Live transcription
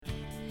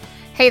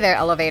Hey there,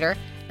 Elevator.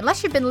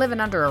 Unless you've been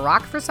living under a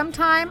rock for some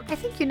time, I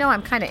think you know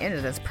I'm kind of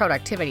into this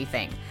productivity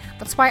thing.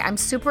 That's why I'm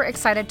super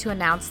excited to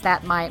announce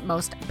that my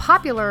most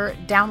popular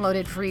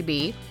downloaded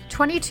freebie,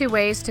 22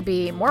 Ways to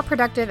Be More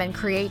Productive and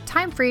Create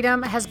Time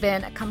Freedom, has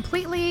been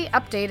completely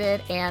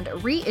updated and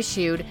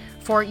reissued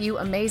for you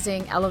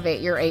amazing Elevate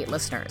Your 8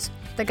 listeners.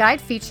 The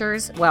guide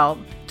features,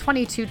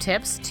 22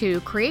 tips to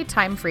create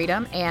time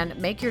freedom and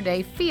make your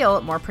day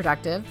feel more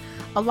productive,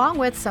 along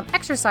with some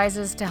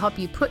exercises to help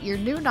you put your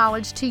new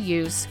knowledge to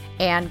use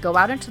and go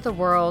out into the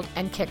world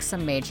and kick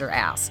some major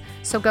ass.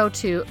 So go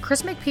to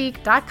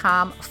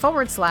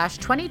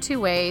chrismcpeak.com/22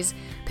 ways,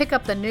 pick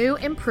up the new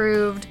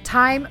improved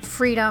Time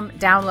Freedom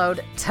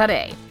download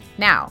today.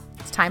 Now,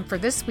 it's time for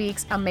this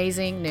week's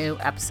amazing new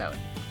episode.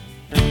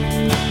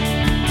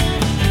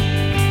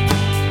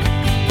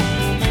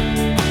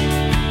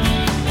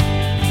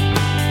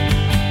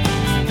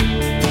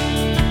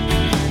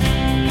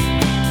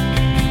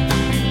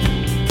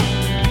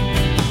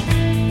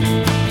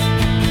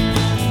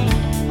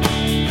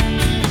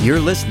 You're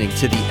listening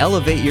to the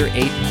Elevate Your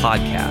 8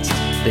 podcast,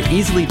 the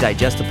easily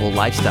digestible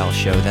lifestyle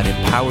show that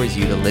empowers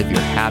you to live your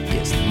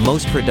happiest,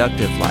 most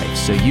productive life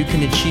so you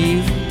can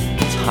achieve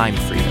time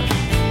freedom.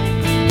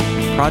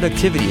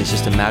 Productivity is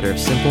just a matter of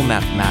simple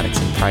mathematics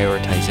and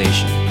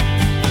prioritization.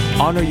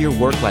 Honor your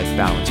work-life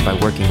balance by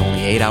working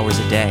only 8 hours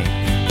a day.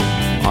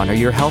 Honor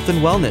your health and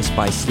wellness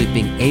by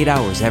sleeping 8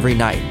 hours every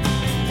night.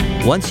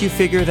 Once you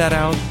figure that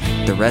out,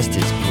 the rest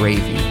is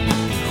gravy,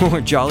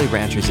 or Jolly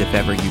Ranchers if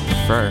ever you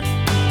prefer.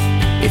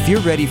 If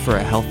you're ready for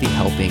a healthy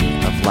helping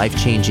of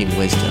life-changing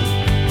wisdom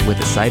with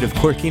a side of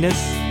quirkiness,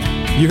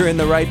 you're in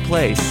the right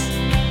place.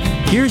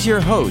 Here's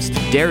your host,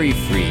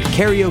 dairy-free,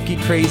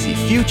 karaoke-crazy,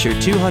 future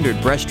 200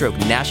 breaststroke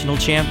national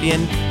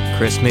champion,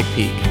 Chris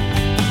McPeak.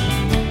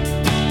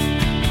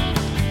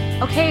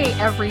 Okay,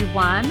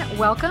 everyone,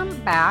 welcome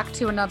back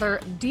to another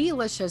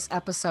delicious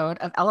episode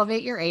of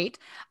Elevate Your 8.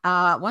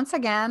 Once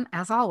again,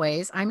 as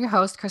always, I'm your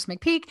host, Chris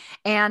McPeak,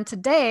 and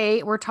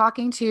today we're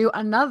talking to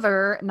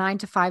another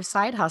 9-to-5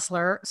 side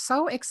hustler.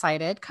 So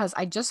excited because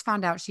I just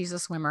found out she's a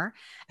swimmer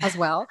as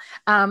well.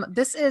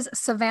 This is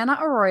Savannah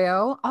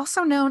Arroyo,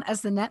 also known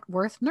as the Net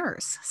Worth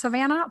Nurse.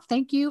 Savannah,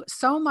 thank you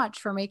so much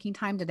for making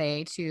time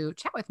today to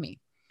chat with me.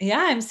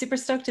 Yeah, I'm super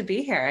stoked to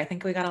be here. I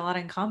think we got a lot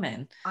in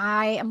common.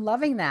 I am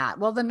loving that.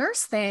 Well, the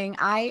nurse thing,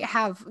 I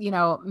have,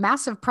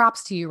 massive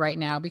props to you right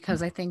now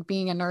because I think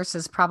being a nurse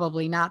is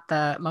probably not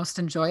the most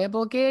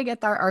enjoyable gig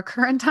at our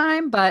current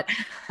time. But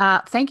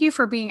thank you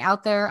for being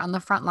out there on the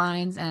front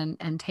lines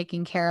and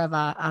taking care of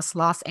us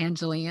Los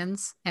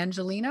Angelinos. Sounds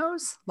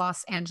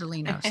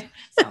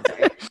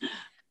right.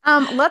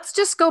 Let's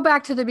just go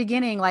back to the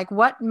beginning. Like,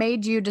 what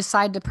made you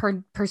decide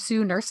to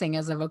pursue nursing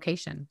as a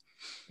vocation?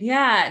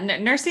 Yeah,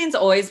 nursing's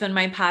always been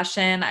my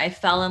passion. I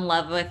fell in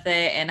love with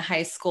it in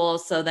high school.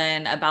 So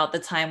then about the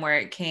time where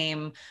it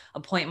came a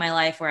point in my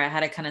life where I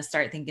had to kind of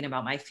start thinking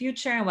about my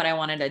future and what I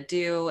wanted to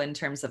do in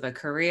terms of a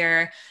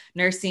career,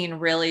 nursing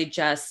really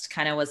just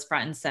kind of was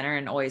front and center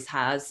and always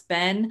has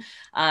been.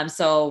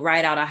 So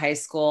right out of high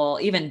school,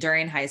 even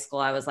during high school,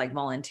 I was like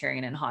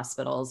volunteering in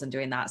hospitals and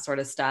doing that sort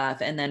of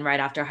stuff. And then right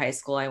after high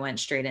school, I went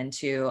straight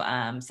into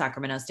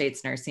Sacramento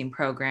State's nursing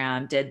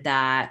program, did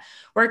that,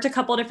 worked a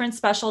couple different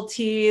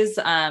specialties.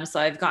 So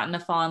I've gotten to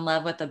fall in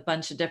love with a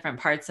bunch of different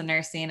parts of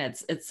nursing.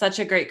 It's such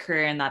a great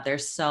career in that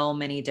there's so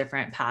many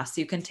different paths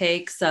you can take.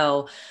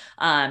 So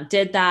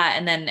did that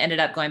and then ended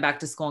up going back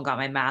to school and got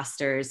my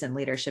master's in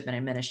leadership and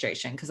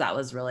administration because that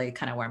was really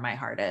kind of where my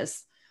heart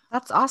is.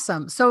 That's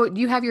awesome. So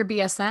you have your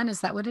BSN,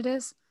 is that what it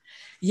is?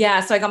 Yeah.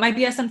 So I got my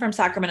BSN from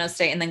Sacramento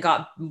State and then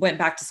went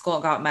back to school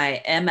and got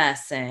my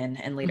MSN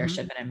in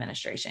leadership and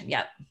administration.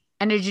 Yep.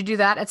 And did you do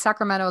that at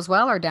Sacramento as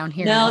well or down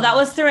here? No, that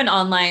was through an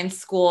online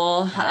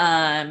school.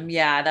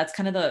 Yeah, that's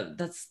kind of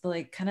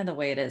the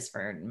way it is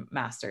for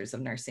masters of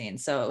nursing.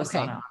 So it was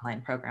on an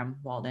online program,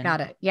 Walden.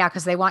 Got it. Yeah.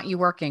 Cause they want you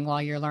working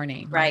while you're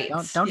learning. Right.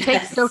 Don't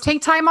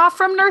take time off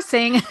from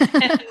nursing,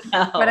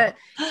 but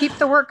keep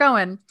the work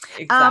going.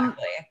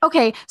 Exactly.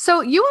 Okay.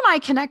 So you and I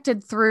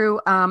connected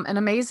through an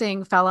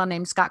amazing fella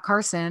named Scott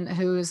Carson,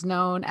 who is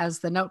known as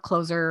the note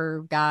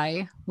closer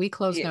guy,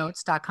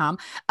 weclosenotes.com.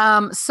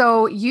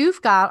 So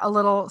you've got a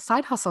little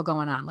side hustle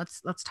going on.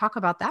 Let's talk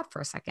about that for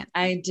a second.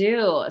 I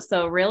do.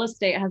 So real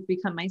estate has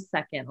become my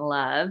second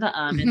love.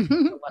 And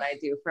what I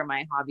do for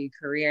my hobby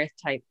career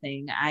type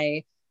thing.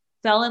 I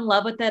fell in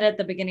love with it at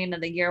the beginning of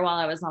the year while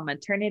I was on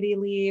maternity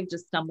leave,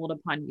 just stumbled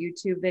upon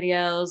YouTube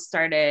videos,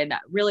 started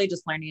really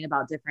just learning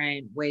about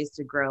different ways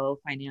to grow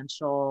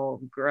financial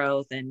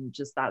growth and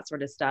just that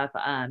sort of stuff.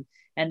 And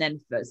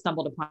then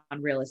stumbled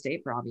upon real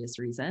estate for obvious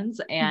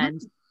reasons.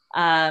 And,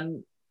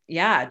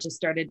 just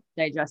started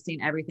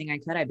digesting everything I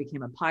could. I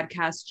became a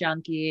podcast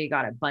junkie,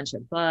 got a bunch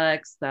of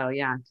books. So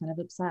yeah, kind of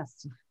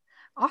obsessed.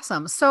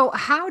 Awesome. So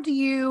how do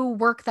you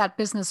work that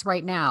business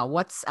right now?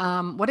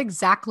 What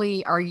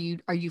exactly are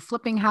you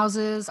flipping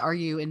houses? Are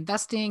you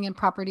investing in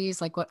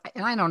properties? Like what,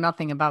 and I know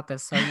nothing about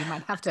this, so you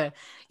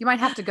might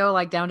have to go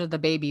like down to the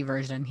baby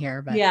version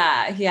here, but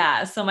Yeah,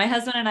 yeah. So my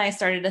husband and I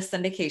started a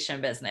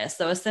syndication business.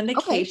 So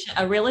okay.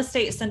 a real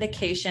estate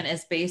syndication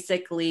is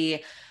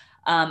basically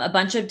a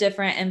bunch of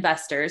different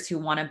investors who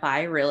want to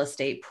buy real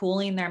estate,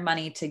 pooling their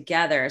money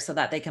together so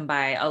that they can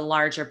buy a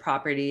larger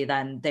property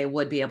than they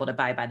would be able to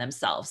buy by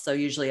themselves. So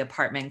usually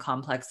apartment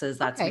complexes,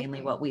 that's Okay.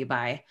 mainly what we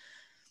buy.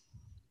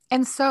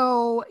 And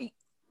so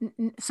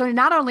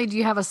not only do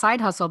you have a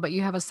side hustle, but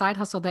you have a side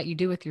hustle that you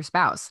do with your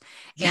spouse.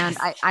 And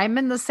Yes. I'm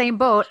in the same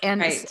boat, and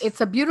Right.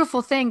 it's a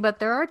beautiful thing, but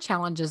there are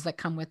challenges that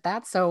come with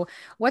that. So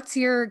what's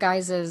your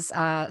guys's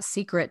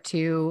secret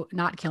to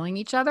not killing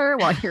each other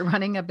while you're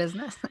running a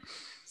business?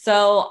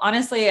 So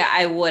honestly,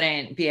 I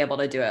wouldn't be able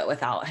to do it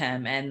without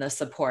him and the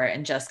support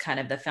and just kind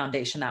of the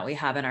foundation that we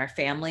have in our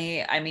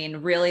family. I mean,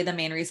 really the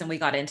main reason we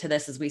got into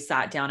this is we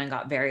sat down and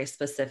got very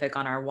specific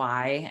on our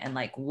why and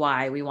like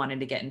why we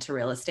wanted to get into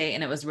real estate.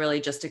 And it was really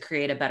just to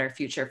create a better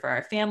future for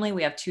our family.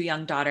 We have two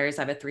young daughters.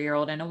 I have a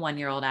 3-year-old and a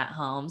 1-year-old at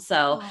home.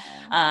 So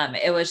Oh,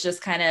 it was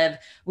just kind of,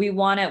 we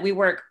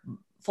work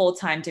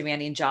full-time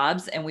demanding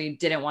jobs and we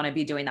didn't want to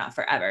be doing that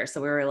forever.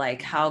 So we were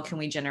like, how can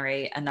we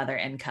generate another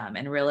income?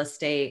 And real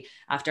estate,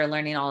 after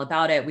learning all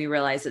about it, we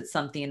realized it's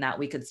something that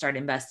we could start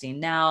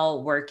investing now,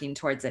 working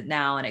towards it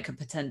now, and it could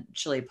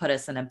potentially put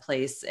us in a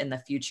place in the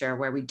future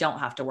where we don't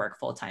have to work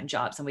full-time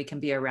jobs and we can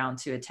be around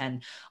to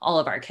attend all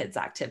of our kids'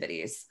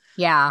 activities.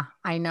 yeah,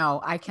 I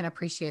know. I can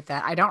appreciate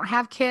that. I don't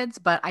have kids,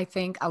 but I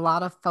think a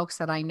lot of folks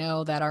that I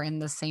know that are in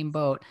the same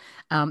boat,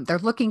 they're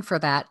looking for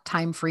that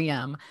time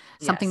freedom,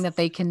 something Yes.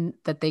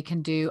 that they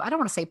can do. I don't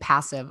want to say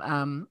passive.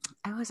 I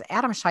was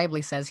Adam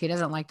Shively says he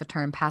doesn't like the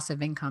term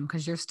passive income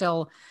because you're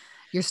still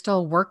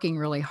working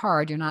really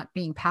hard. You're not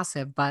being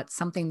passive, but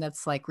something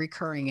that's like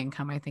recurring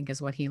income, I think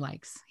is what he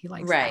likes. He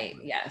likes that. Right.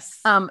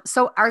 Yes.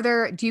 So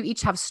do you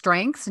each have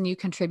strengths and you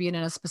contribute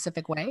in a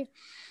specific way?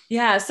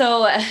 Yeah.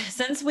 So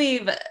since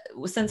we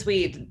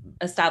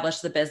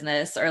established the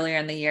business earlier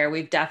in the year,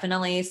 we've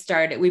definitely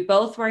started. We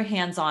both were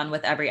hands-on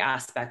with every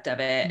aspect of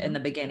it in Mhm. the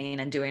beginning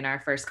and doing our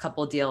first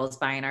couple deals,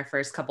 buying our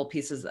first couple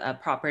pieces of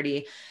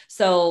property.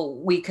 So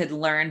we could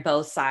learn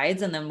both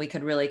sides and then we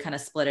could really kind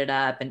of split it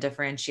up and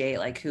differentiate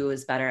like who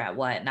is better at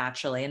what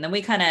naturally. And then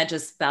we kind of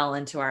just fell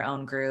into our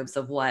own grooves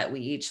of what we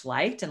each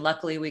liked. And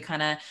luckily we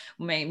kind of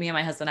me and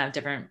my husband have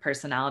different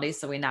personalities.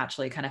 So we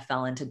naturally kind of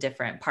fell into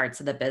different parts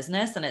of the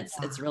business and it's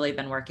Yeah. really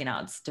been working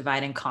out. It's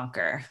divide and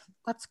conquer.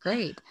 That's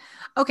great.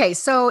 Okay,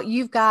 so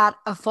you've got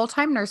a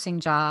full-time nursing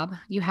job,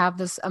 you have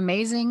this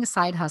amazing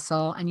side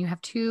hustle, and you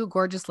have two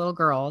gorgeous little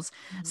girls.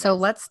 So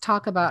Yes. let's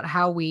talk about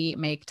how we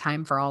make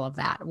time for all of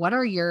that. What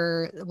are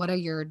your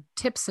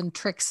tips and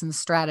tricks and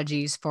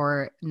strategies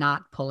for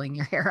not pulling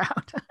your hair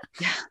out?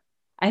 Yeah.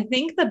 I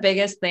think the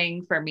biggest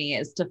thing for me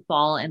is to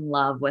fall in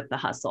love with the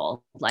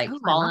hustle, like Oh,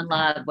 I fall love in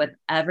that. love with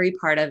every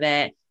part of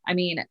it. I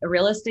mean,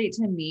 real estate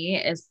to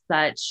me is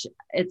I'm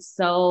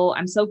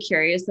so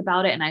curious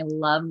about it and I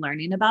love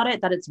learning about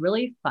it that it's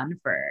really fun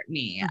for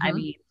me. I Hmm.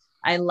 mean,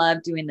 I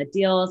love doing the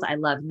deals. I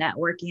love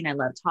networking. I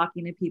love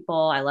talking to people.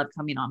 I love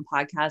coming on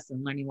podcasts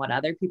and learning what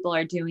other people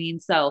are doing.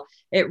 So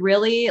it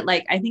really,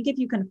 like, I think if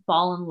you can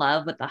fall in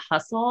love with the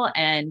hustle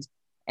and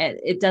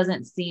it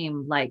doesn't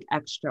seem like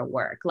extra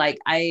work. Like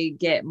I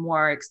get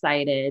more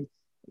excited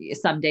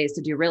some days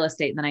to do real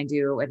estate than I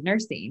do with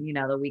nursing. You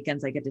know, the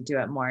weekends I get to do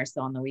it more.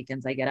 So on the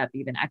weekends I get up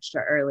even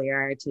extra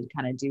earlier to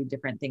kind of do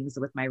different things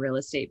with my real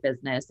estate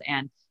business.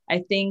 And I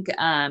think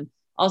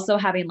also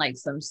having like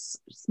some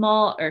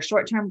small or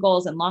short-term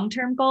goals and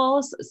long-term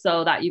goals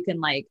so that you can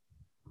like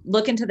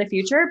look into the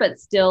future, but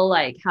still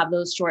like have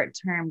those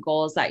short-term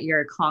goals that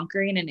you're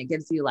conquering. And it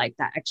gives you like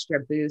that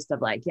extra boost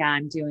of like, yeah,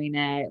 I'm doing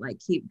it. Like,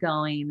 keep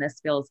going. This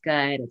feels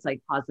good. It's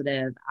like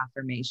positive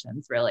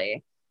affirmations,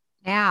 really.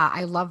 Yeah,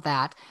 I love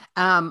that.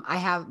 I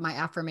have my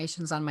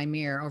affirmations on my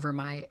mirror over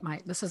my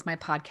this is my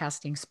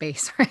podcasting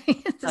space, right?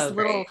 This So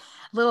little great.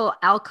 little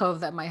alcove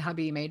that my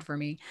hubby made for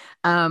me.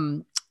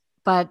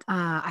 But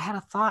I had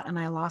a thought and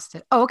I lost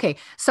it. Oh, okay.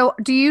 So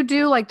do you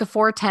do like the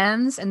 4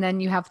 10s and then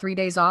you have 3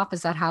 days off?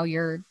 Is that how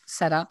you're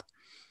set up?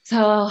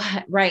 So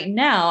right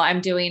now I'm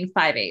doing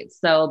 5/8.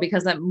 So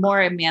because I'm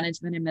more in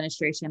management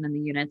administration in the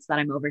units that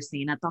I'm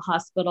overseeing at the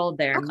hospital,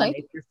 they're Okay.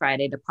 Monday through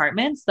Friday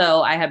departments.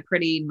 So I have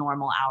pretty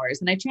normal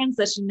hours and I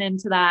transitioned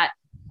into that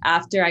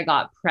after I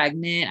got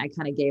pregnant. I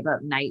kind of gave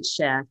up night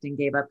shift and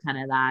gave up kind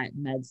of that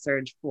med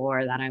surge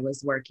floor that I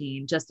was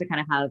working just to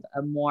kind of have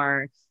a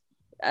more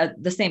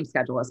the same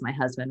schedule as my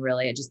husband.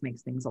 Really, it just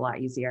makes things a lot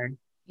easier.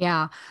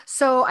 Yeah.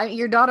 So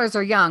your daughters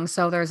are young,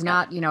 so there's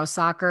Yeah. not,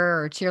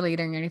 soccer or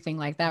cheerleading or anything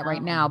like that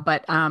right now. No.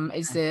 But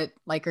is it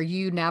like, are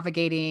you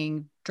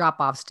navigating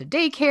drop-offs to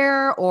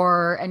daycare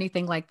or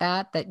anything like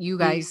that you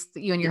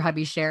and your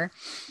hubby share?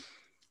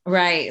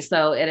 Right.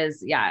 So it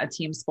is, yeah, a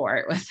team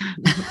sport with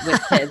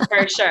with kids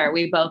for sure.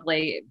 We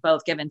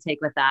both give and take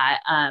with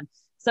that.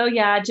 So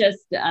yeah,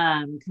 just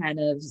kind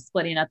of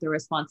splitting up the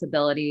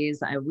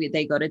responsibilities.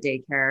 They go to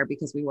daycare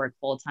because we work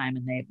full time,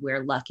 and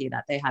we're lucky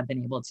that they have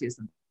been able to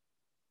since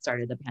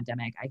started the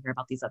pandemic. I hear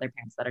about these other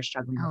parents that are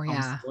struggling with Oh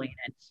yeah. homeschooling,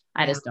 and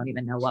I just don't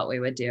even know what we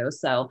would do.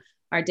 So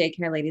our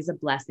daycare lady's a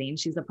blessing.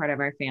 She's a part of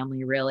our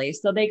family, really.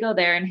 So they go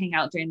there and hang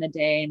out during the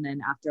day, and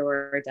then after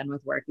we're done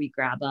with work, we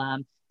grab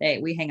them.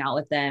 We hang out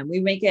with them. We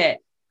make it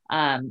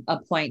a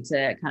point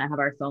to kind of have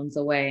our phones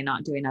away,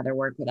 not doing other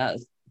work without a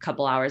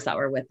couple hours that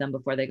we're with them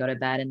before they go to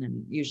bed. And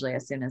then usually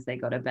as soon as they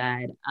go to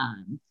bed,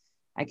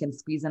 I can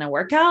squeeze in a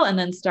workout and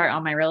then start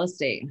on my real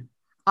estate.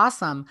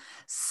 Awesome.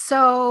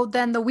 So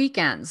then the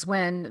weekends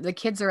when the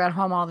kids are at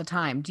home all the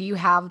time, do you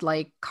have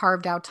like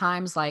carved out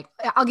times? Like,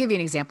 I'll give you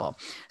an example.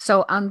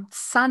 So on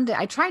Sunday,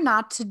 I try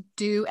not to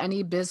do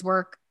any biz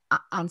work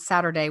on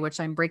Saturday, which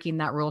I'm breaking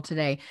that rule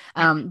today.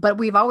 But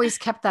we've always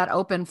kept that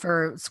open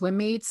for swim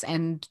meets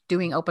and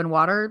doing open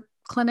water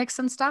clinics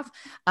and stuff,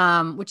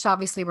 which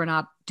obviously we're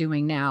not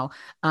doing now.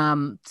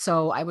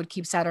 So I would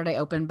keep Saturday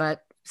open,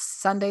 but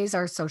Sundays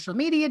are social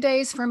media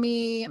days for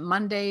me.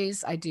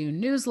 Mondays I do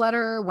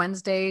newsletter.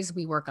 Wednesdays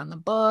we work on the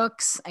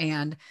books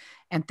and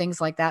things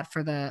like that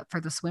for the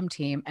swim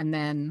team. And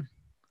then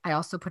I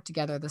also put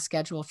together the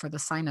schedule for the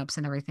signups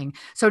and everything.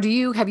 So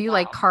have you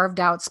like carved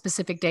out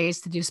specific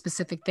days to do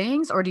specific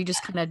things, or do you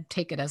just kind of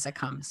take it as it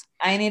comes?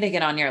 I need to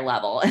get on your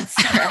level and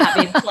start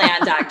having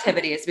planned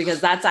activities, because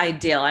that's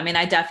ideal. I mean,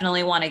 I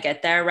definitely want to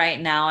get there. Right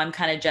now, I'm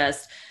kind of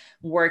just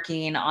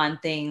working on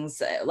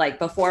things like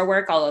before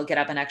work. I'll get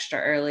up an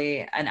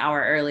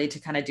hour early to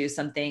kind of do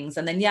some things.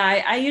 And then,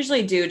 yeah, I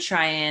usually do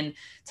try and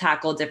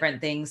tackle different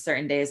things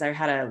certain days. I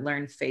had to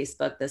learn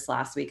Facebook this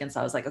last week. And so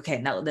I was like,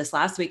 okay, now this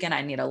last weekend,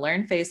 I need to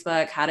learn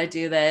Facebook, how to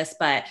do this.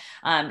 But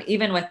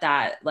even with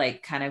that,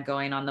 like kind of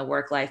going on the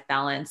work-life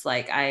balance,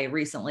 like I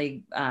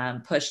recently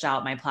pushed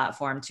out my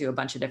platform to a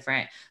bunch of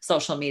different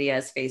social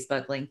medias,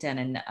 Facebook,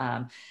 LinkedIn,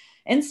 and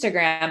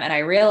Instagram. And I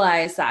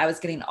realized that I was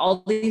getting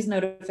all these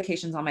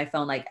notifications on my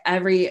phone, like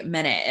every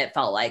minute it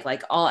felt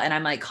and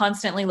I'm like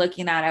constantly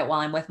looking at it while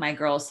I'm with my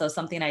girls. So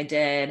something I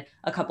did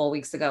a couple of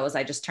weeks ago was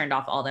I just turned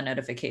off all the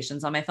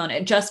notifications on my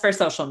phone, just for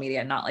social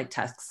media, not like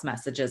text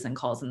messages and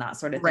calls and that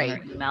sort of thing,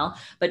 or email,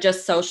 but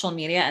just social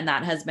media. And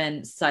that has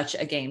been such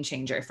a game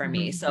changer for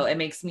me. So it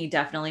makes me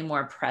definitely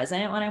more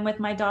present when I'm with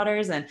my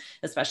daughters, and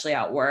especially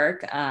at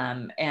work.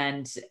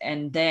 And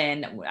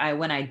then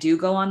when I do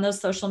go on those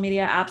social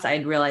media apps, I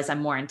realize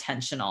I'm more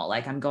intentional.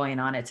 Like I'm going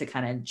on it to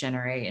kind of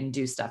generate and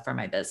do stuff for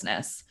my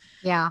business.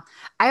 Yeah.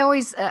 I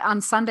always, on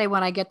Sunday,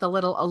 when I get the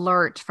little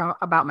alert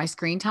about my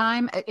screen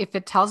time, if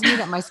it tells me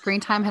that my screen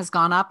time has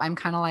gone up, I'm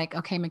kind of like,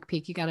 okay,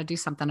 McPeak, you got to do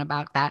something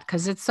about that.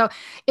 Cause it's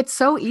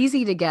so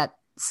easy to get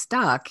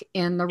stuck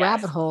in the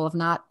rabbit hole of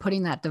not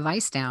putting that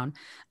device down.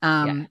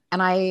 And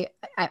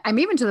I'm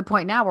even to the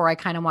point now where I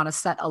kind of want to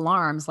set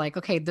alarms like,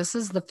 okay, this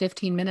is the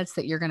 15 minutes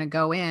that you're going to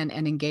go in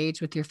and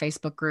engage with your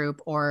Facebook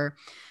group, or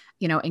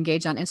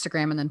engage on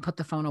Instagram, and then put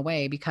the phone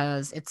away,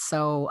 because it's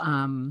so,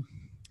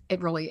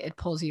 it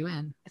pulls you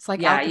in. It's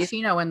like Al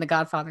Pacino in The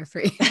Godfather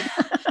 3.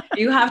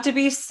 You have to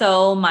be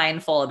so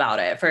mindful about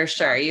it, for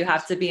sure. You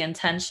have to be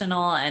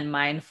intentional and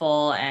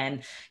mindful.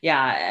 And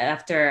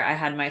after I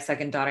had my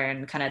second daughter,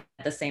 and kind of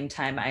at the same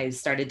time I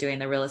started doing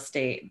the real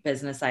estate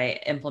business, I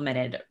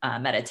implemented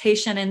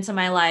meditation into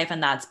my life.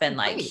 And that's been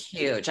like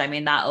huge. I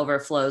mean, that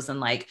overflows in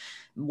like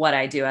what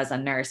I do as a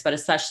nurse, but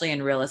especially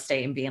in real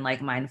estate, and being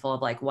like mindful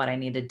of like what I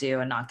need to do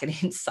and not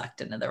getting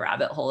sucked into the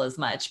rabbit hole as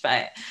much.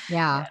 But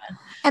yeah.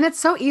 And it's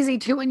so easy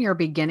too, when you're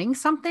beginning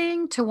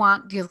something, to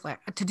want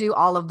to do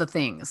all of the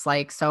things.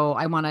 Like, so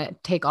I want to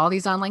take all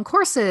these online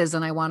courses,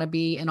 and I want to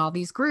be in all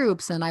these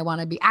groups, and I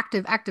want to be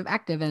active.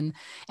 And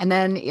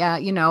then,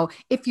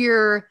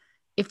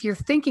 if you're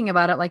thinking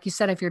about it, like you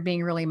said, if you're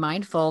being really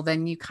mindful,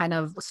 then you kind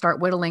of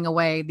start whittling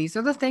away. These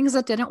are the things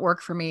that didn't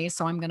work for me,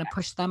 so I'm going to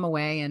push them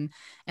away.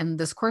 And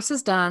this course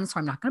is done, so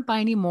I'm not going to buy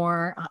any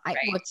more.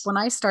 When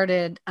I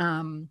started,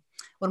 when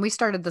we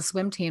started the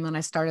swim team, and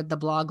I started the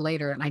blog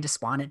later, and I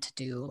just wanted to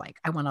do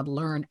I want to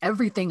learn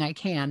everything I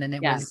can. And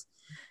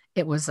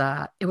it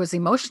was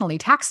emotionally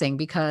taxing,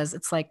 because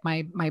it's like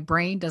my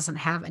brain doesn't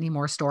have any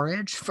more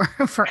storage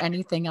for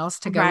anything else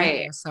to go in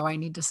there. So I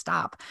need to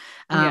stop.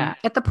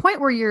 At the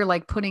point where you're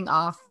like putting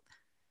off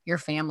your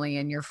family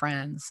and your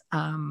friends,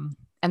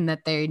 and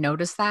that they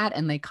notice that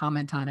and they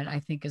comment on it,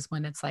 I think is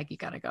when it's like, you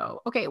got to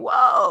go, okay,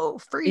 whoa,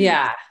 freeze.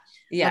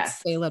 Let's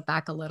scale it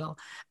back a little.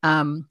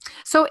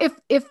 So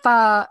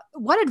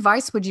what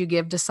advice would you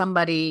give to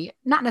somebody,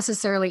 not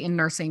necessarily in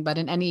nursing, but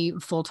in any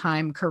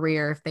full-time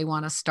career, if they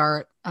want to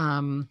start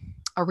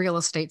a real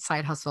estate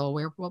side hustle?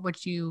 What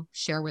would you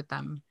share with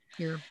them?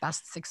 Your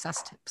best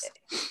success tips?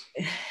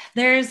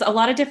 There's a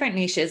lot of different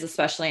niches,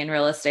 especially in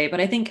real estate,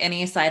 but I think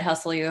any side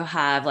hustle you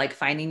have, like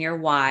finding your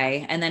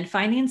why, and then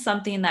finding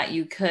something that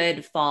you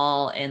could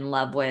fall in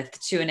love with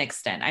to an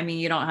extent. I mean,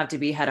 you don't have to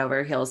be head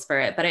over heels for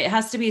it, but it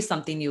has to be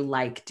something you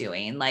like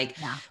doing.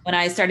 When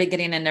I started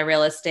getting into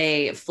real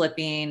estate,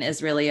 flipping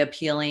is really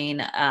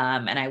appealing.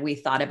 And we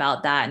thought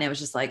about that, and it was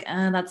just like,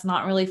 that's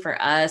not really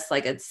for us.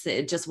 Like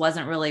it just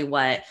wasn't really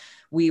what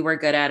we were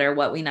good at or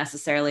what we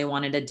necessarily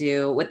wanted to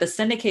do. With the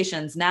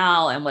syndications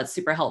now, and what's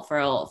super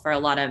helpful for a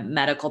lot of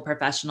medical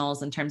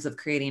professionals in terms of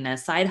creating a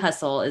side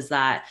hustle is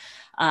that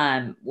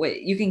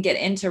you can get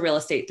into real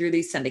estate through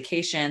these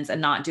syndications and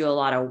not do a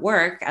lot of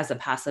work as a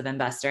passive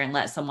investor and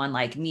let someone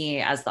like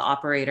me as the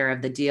operator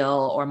of the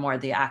deal or more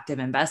the active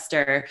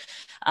investor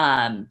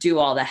do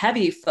all the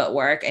heavy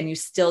footwork, and you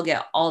still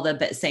get all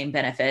the same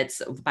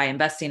benefits by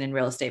investing in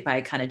real estate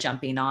by kind of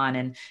jumping on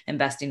and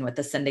investing with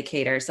the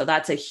syndicator. So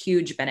that's a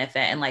huge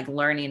benefit, and like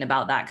learning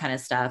about that kind of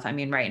stuff. I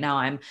mean, right now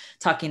I'm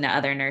talking to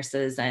other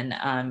nurses and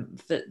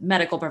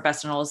medical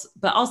professionals,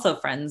 but also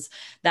friends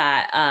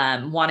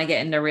that want to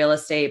get into real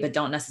estate, but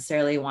don't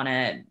necessarily want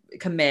to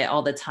commit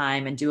all the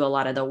time and do a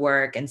lot of the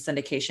work. And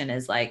syndication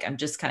is like, I'm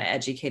just kind of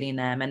educating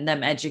them and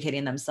them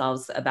educating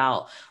themselves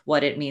about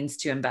what it means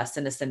to invest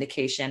in a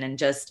syndication, and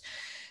just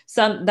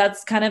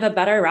that's kind of a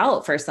better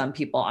route for some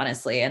people,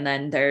 honestly. And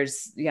then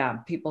there's,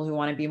 people who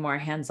want to be more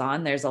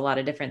hands-on. There's a lot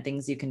of different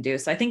things you can do.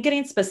 So I think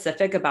getting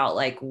specific about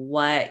like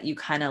what you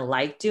kind of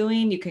like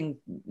doing, you can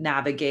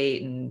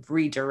navigate and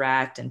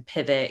redirect and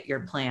pivot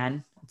your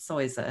plan. It's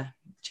always a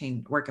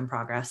work in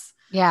progress.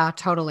 Yeah,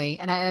 totally.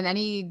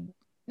 And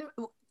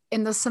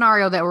in the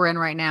scenario that we're in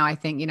right now, I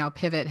think,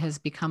 pivot has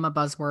become a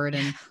buzzword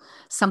and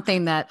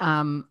something that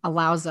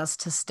allows us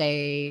to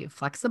stay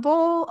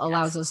flexible,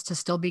 allows us to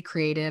still be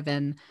creative.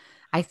 And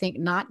I think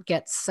not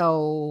get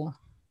so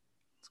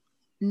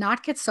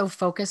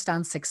focused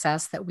on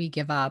success that we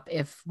give up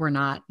if we're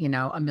not,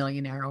 a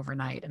millionaire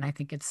overnight. And I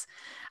think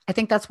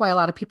that's why a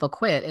lot of people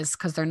quit, is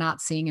because they're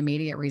not seeing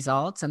immediate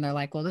results. And they're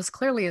like, well, this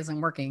clearly isn't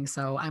working,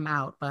 so I'm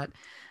out. But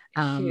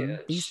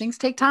these things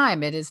take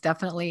time. It is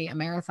definitely a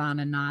marathon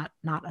and not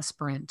a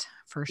sprint,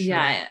 for sure.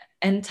 Yeah.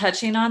 And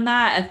touching on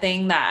that, a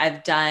thing that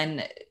I've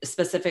done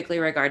specifically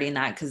regarding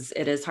that, because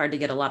it is hard to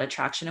get a lot of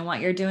traction in what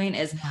you're doing,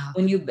 is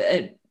when you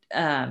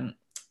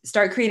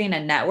start creating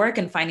a network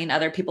and finding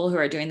other people who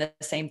are doing the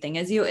same thing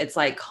as you. It's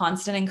like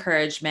constant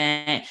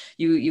encouragement.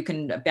 You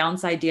can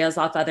bounce ideas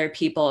off other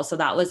people. So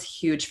that was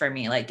huge for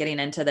me, like getting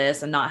into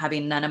this and not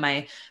having none of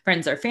my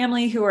friends or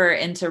family who are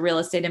into real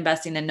estate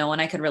investing and no one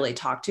I could really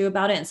talk to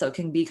about it. And so it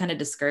can be kind of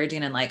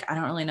discouraging and like, I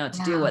don't really know what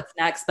to do, what's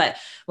next. But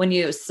when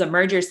you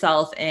submerge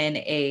yourself in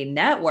a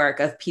network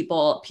of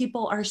people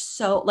are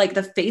so, like,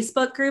 the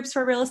Facebook groups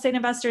for real estate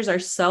investors are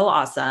so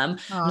awesome.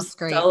 Oh, that's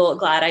great. So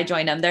glad I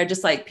joined them. They're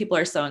just like, people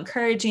are so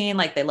encouraging.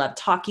 Like they love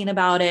talking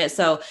about it.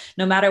 So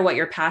no matter what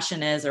your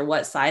passion is or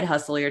what side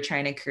hustle you're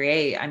trying to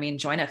create, I mean,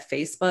 join a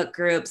Facebook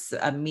groups,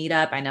 a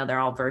meetup. I know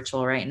they're all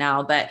virtual right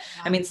now, but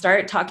I mean,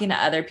 start talking to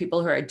other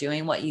people who are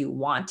doing what you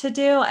want to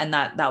do. And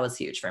that was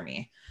huge for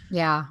me.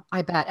 Yeah,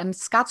 I bet. And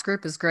Scott's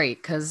group is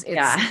great because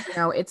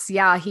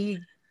he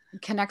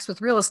connects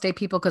with real estate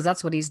people because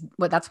that's what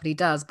he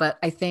does. But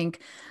I think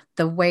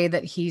the way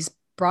that he's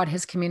brought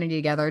his community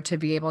together to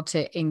be able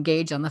to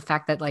engage on the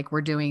fact that like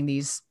we're doing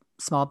these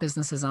small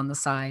businesses on the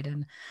side.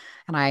 And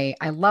I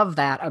love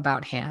that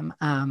about him.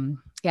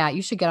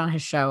 You should get on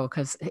his show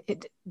because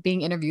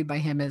being interviewed by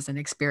him is an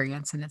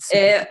experience, and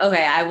okay.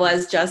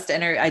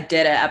 I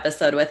did an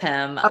episode with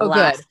him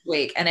last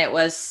week and it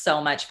was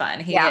so much fun.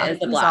 He is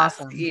a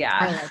blast. Awesome. Yeah.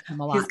 I like him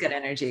a lot. He's good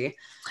energy.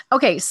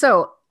 Okay.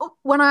 So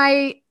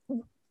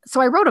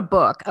I wrote a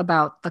book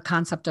about the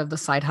concept of the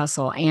side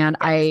hustle, and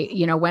I,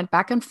 went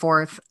back and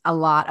forth a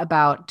lot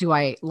about, do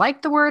I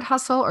like the word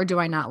hustle or do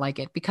I not like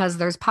it? Because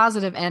there's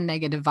positive and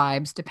negative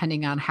vibes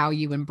depending on how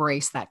you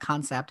embrace that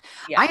concept.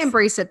 Yes. I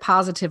embrace it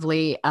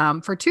positively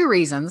for two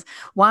reasons.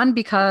 One,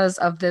 because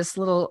of this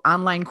little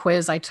online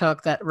quiz I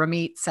took that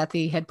Ramit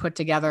Sethi had put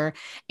together.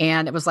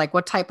 And it was like,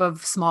 what type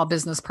of small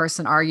business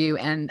person are you?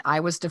 And I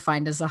was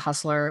defined as a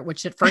hustler,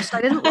 which at first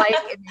I didn't like.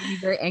 It made me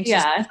very anxious.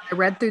 Yeah. I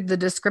read through the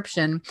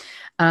description.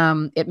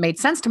 It made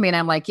sense to me. And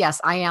I'm like, yes,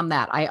 I am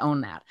that. I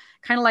own that.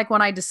 Kind of like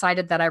when I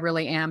decided that I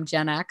really am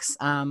Gen X.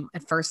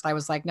 At first I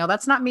was like, no,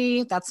 that's not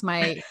me. That's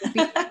my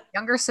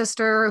younger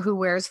sister who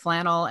wears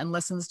flannel and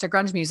listens to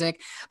grunge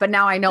music. But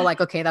now I know,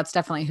 like, okay, that's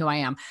definitely who I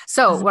am.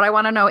 So what I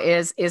want to know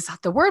is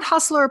the word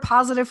hustler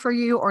positive for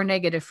you or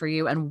negative for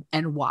you,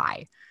 and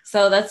why?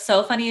 So that's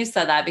so funny you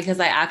said that, because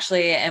I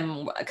actually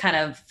am kind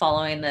of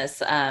following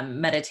this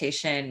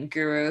meditation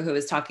guru who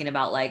was talking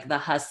about like the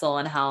hustle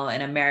and how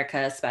in America,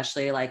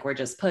 especially, like we're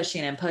just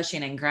pushing and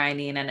pushing and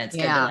grinding. And it's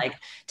good to like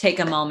take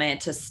a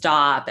moment to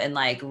stop and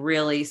like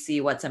really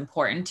see what's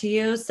important to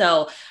you.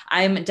 So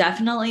I'm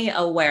definitely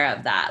aware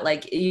of that.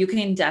 Like you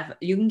can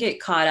get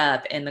caught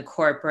up in the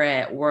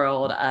corporate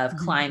world of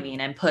climbing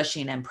and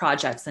pushing and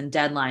projects and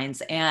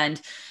deadlines. And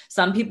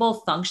some people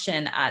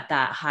function at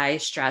that high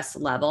stress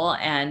level.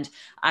 And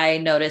I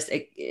notice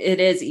it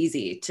is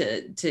easy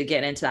to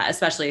get into that,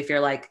 especially if you're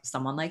like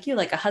someone like you,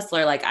 like a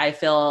hustler. Like I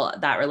feel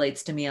that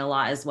relates to me a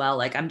lot as well.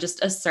 Like I'm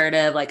just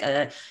assertive, like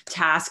a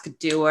task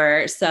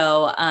doer.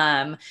 So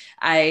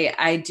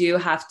I do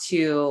have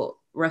to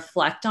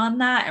reflect on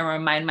that and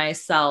remind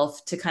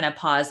myself to kind of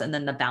pause, and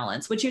then the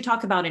balance, which you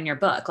talk about in your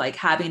book, like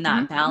having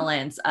that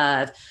balance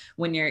of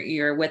when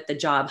you're with the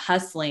job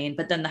hustling,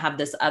 but then have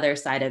this other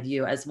side of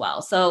you as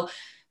well. So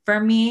for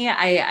me,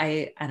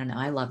 I don't know.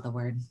 I love the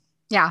word.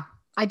 Yeah,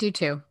 I do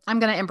too. I'm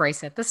going to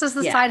embrace it. This is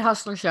the Side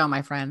Hustler Show,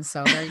 my friends.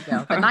 So there you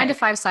go. The 9 to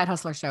 5 Side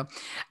Hustler Show.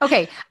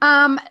 Okay.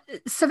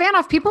 Savannah,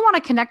 if people want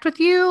to connect with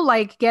you,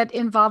 like get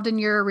involved in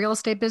your real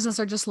estate business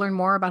or just learn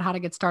more about how to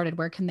get started,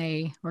 where can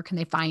they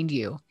find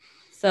you?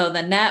 So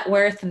the Net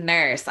Worth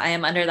Nurse, I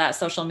am under that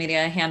social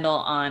media handle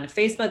on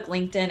Facebook,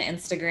 LinkedIn,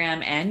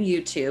 Instagram, and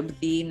YouTube,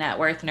 The Net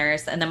Worth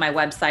Nurse. And then my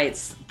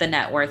website's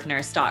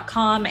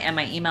thenetworthnurse.com. And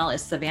my email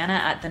is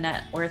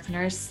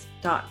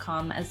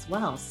savannah@thenetworthnurse.com as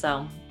well.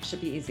 So it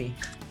should be easy.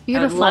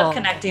 Beautiful. I love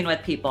connecting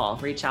with people.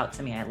 Reach out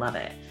to me. I love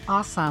it.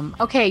 Awesome.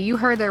 Okay. You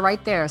heard it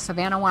right there.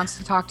 Savannah wants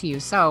to talk to you.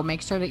 So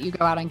make sure that you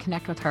go out and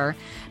connect with her.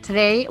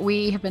 Today,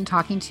 we have been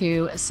talking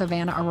to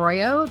Savannah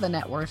Arroyo, the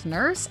Net Worth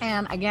Nurse.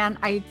 And again,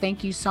 I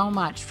thank you so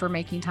much for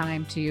making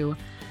time to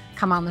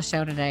come on the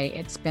show today.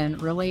 It's been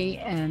really,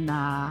 and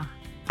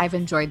I've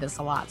enjoyed this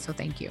a lot. So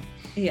thank you.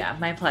 Yeah,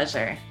 my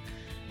pleasure.